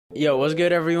Yo, what's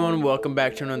good everyone? Welcome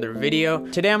back to another video.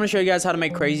 Today I'm going to show you guys how to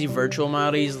make crazy virtual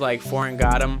melodies like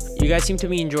ForeignGotEm. You guys seem to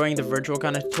be enjoying the virtual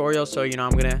kind of tutorials, so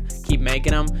I'm going to keep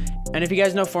making them. And if you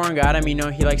guys know ForeignGotEm, you know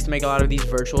he likes to make a lot of these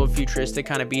virtual futuristic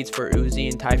kind of beats for Uzi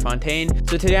and TyFontaine.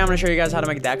 So today I'm going to show you guys how to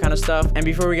make that kind of stuff. And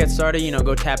before we get started,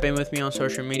 go tap in with me on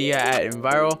social media at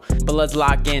inquires. But let's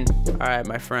lock in. Alright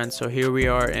my friends, so here we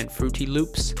are in Fruity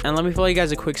Loops. And let me play you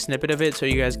guys a quick snippet of it so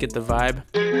you guys get the vibe.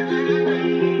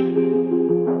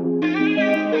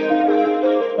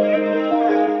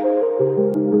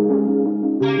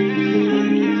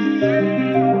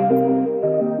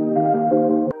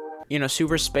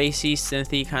 Super spacey,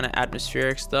 synthy, kind of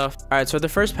atmospheric stuff. Alright, so the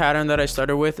first pattern that I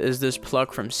started with is this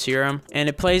pluck from Serum, and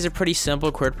it plays a pretty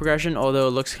simple chord progression, although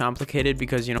it looks complicated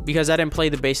because I didn't play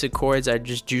the basic chords, I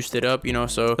just juiced it up,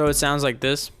 so it sounds like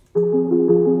this.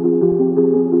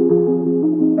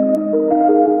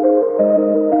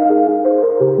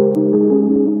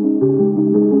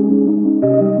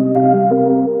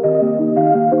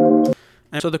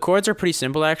 And so the chords are pretty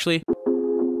simple actually.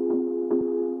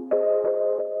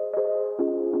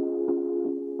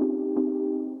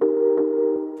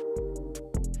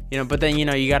 But then you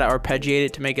gotta arpeggiate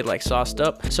it to make it like sauced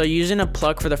up. So using a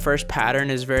pluck for the first pattern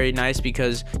is very nice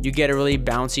because you get a really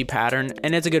bouncy pattern,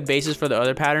 and it's a good basis for the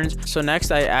other patterns. So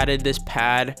next I added this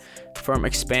pad from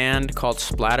Expand called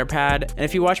Splatter Pad, and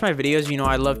if you watch my videos,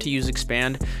 I love to use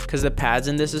Expand because the pads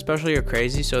in this especially are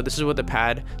crazy. So this is what the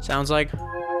pad sounds like.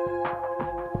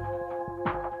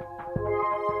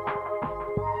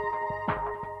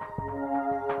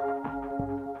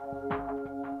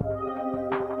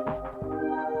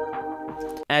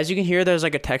 As you can hear, there's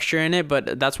like a texture in it,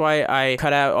 but that's why I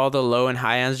cut out all the low and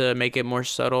high ends to make it more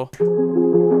subtle.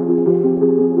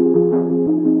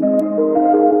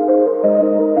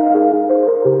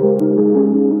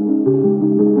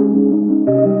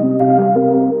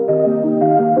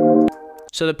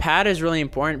 So the pad is really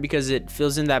important because it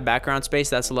fills in that background space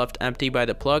that's left empty by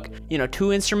the pluck.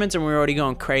 2 instruments and we're already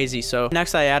going crazy. So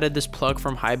next I added this pluck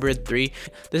from Hybrid 3.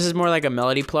 This is more like a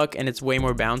melody pluck and it's way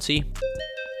more bouncy.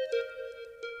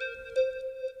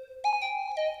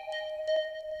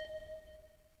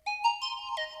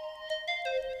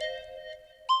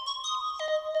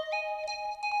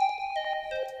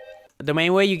 The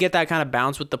main way you get that kind of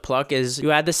bounce with the pluck is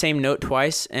you add the same note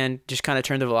twice and just kind of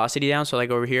turn the velocity down. So like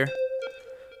over here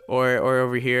or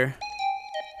over here.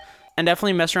 And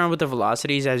definitely mess around with the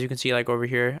velocities. As you can see, like over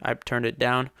here, I've turned it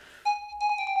down.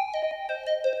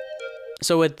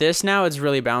 So with this now, it's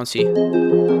really bouncy.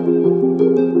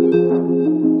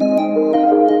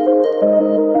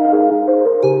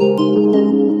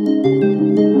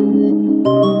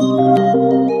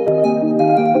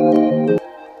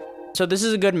 So this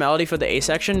is a good melody for the A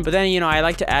section, but then, I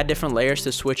like to add different layers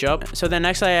to switch up. So then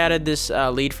next I added this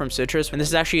lead from Citrus, and this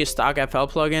is actually a stock FL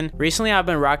plugin. Recently, I've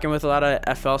been rocking with a lot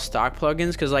of FL stock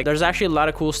plugins because there's actually a lot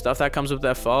of cool stuff that comes with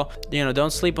FL.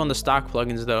 Don't sleep on the stock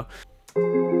plugins though.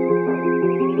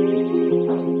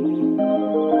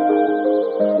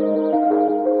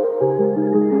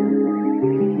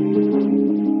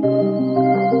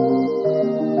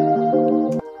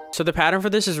 So the pattern for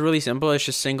this is really simple, it's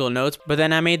just single notes, but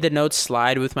then I made the notes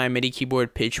slide with my MIDI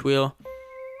keyboard pitch wheel.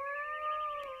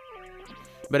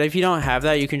 But if you don't have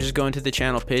that, you can just go into the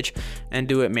channel pitch and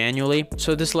do it manually.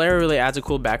 So this layer really adds a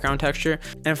cool background texture.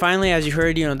 And finally, as you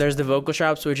heard, there's the vocal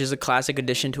chops, which is a classic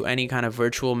addition to any kind of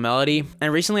virtual melody.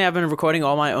 And recently I've been recording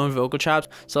all my own vocal chops.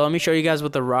 So let me show you guys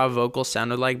what the raw vocal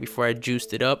sounded like before I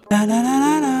juiced it up. La, la, la,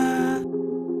 la, la.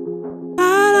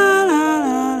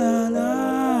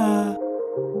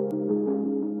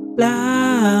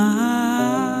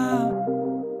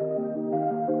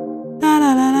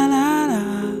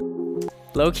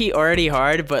 Low-key already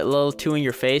hard, but a little too in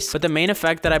your face. But the main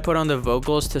effect that I put on the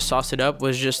vocals to sauce it up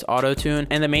was just auto-tune.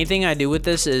 And the main thing I do with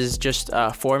this is just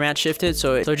format shift it,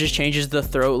 so it just changes the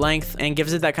throat length and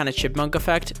gives it that kind of chipmunk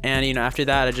effect. And after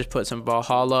that, I just put some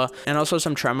Valhalla and also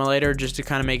some tremolator just to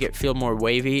kind of make it feel more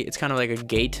wavy. It's kind of like a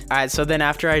gate. Alright, so then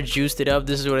after I juiced it up,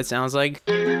 this is what it sounds like.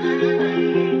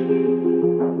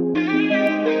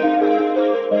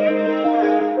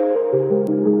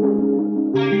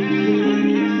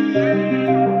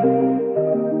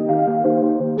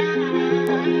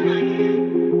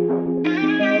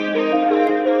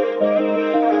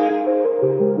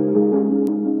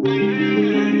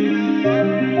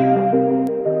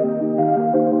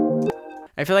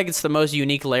 I feel like it's the most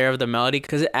unique layer of the melody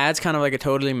because it adds kind of like a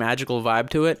totally magical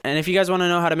vibe to it. And if you guys want to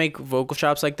know how to make vocal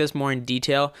chops like this more in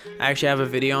detail, I actually have a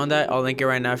video on that. I'll link it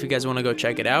right now if you guys want to go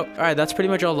check it out. All right, that's pretty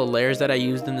much all the layers that I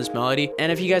used in this melody.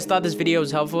 And if you guys thought this video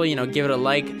was helpful, you know, give it a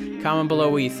like, comment below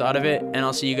what you thought of it, and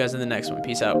I'll see you guys in the next one.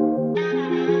 Peace out.